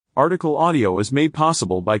Article audio is made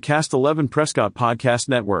possible by Cast 11 Prescott Podcast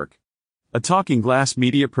Network, a Talking Glass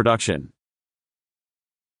media production.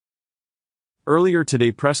 Earlier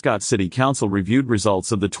today, Prescott City Council reviewed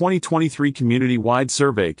results of the 2023 community-wide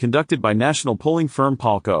survey conducted by national polling firm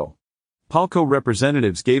Palco. Palco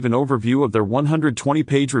representatives gave an overview of their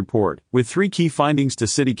 120-page report, with 3 key findings to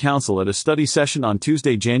City Council at a study session on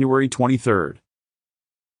Tuesday, January 23.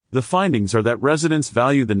 The findings are that residents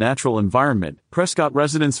value the natural environment, Prescott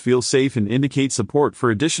residents feel safe and indicate support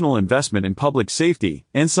for additional investment in public safety,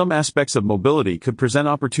 and some aspects of mobility could present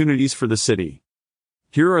opportunities for the city.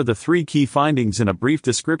 Here are the 3 key findings and a brief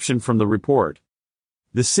description from the report.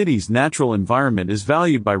 The city's natural environment is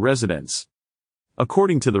valued by residents.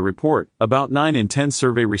 According to the report, about 9 in 10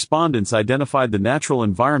 survey respondents identified the natural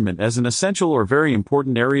environment as an essential or very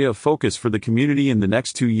important area of focus for the community in the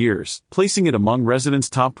next 2 years, placing it among residents'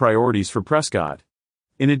 top priorities for Prescott.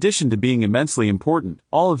 In addition to being immensely important,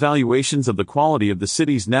 all evaluations of the quality of the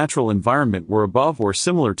city's natural environment were above or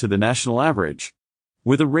similar to the national average.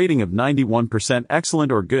 With a rating of 91%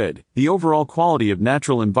 excellent or good, the overall quality of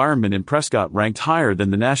natural environment in Prescott ranked higher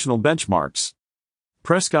than the national benchmarks.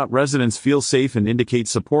 Prescott residents feel safe and indicate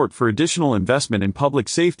support for additional investment in public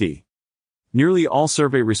safety. Nearly all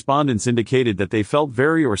survey respondents indicated that they felt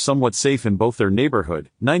very or somewhat safe in both their neighborhood,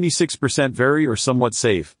 96% very or somewhat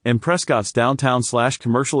safe, and Prescott's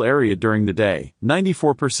downtown/commercial area during the day,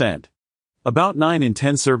 94%. About 9 in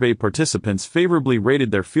 10 survey participants favorably rated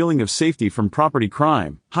their feeling of safety from property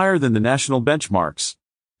crime, higher than the national benchmarks.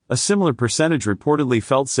 A similar percentage reportedly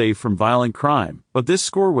felt safe from violent crime, but this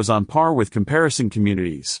score was on par with comparison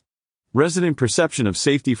communities. Resident perception of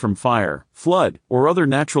safety from fire, flood, or other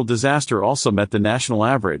natural disaster also met the national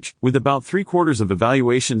average, with about 3/4 of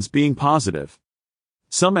evaluations being positive.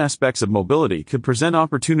 Some aspects of mobility could present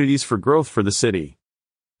opportunities for growth for the city.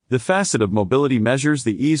 The facet of mobility measures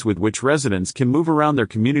the ease with which residents can move around their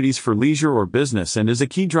communities for leisure or business and is a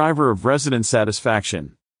key driver of resident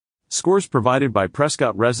satisfaction. Scores provided by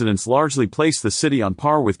Prescott residents largely place the city on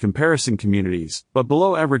par with comparison communities, but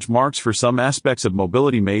below average marks for some aspects of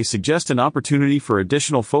mobility may suggest an opportunity for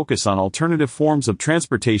additional focus on alternative forms of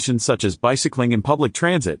transportation such as bicycling and public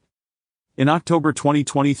transit. In October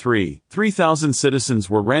 2023, 3,000 citizens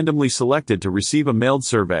were randomly selected to receive a mailed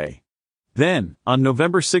survey. Then, on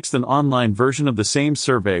November 6, an online version of the same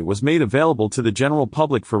survey was made available to the general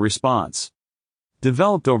public for response.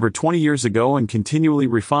 Developed over 20 years ago and continually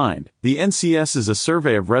refined, the NCS is a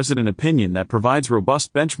survey of resident opinion that provides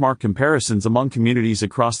robust benchmark comparisons among communities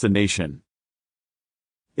across the nation.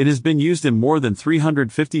 It has been used in more than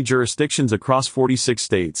 350 jurisdictions across 46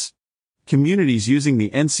 states. Communities using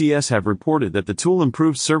the NCS have reported that the tool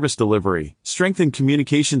improved service delivery, strengthened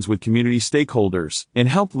communications with community stakeholders, and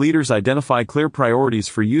helped leaders identify clear priorities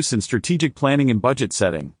for use in strategic planning and budget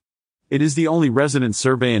setting. It is the only resident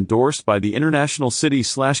survey endorsed by the International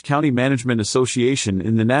City/County Management Association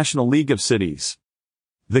in the National League of Cities.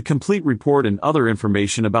 The complete report and other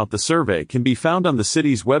information about the survey can be found on the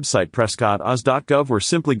city's website prescottos.gov or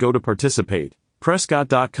simply go to participate,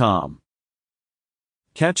 prescott.com.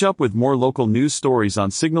 Catch up with more local news stories on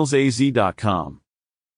signalsaz.com.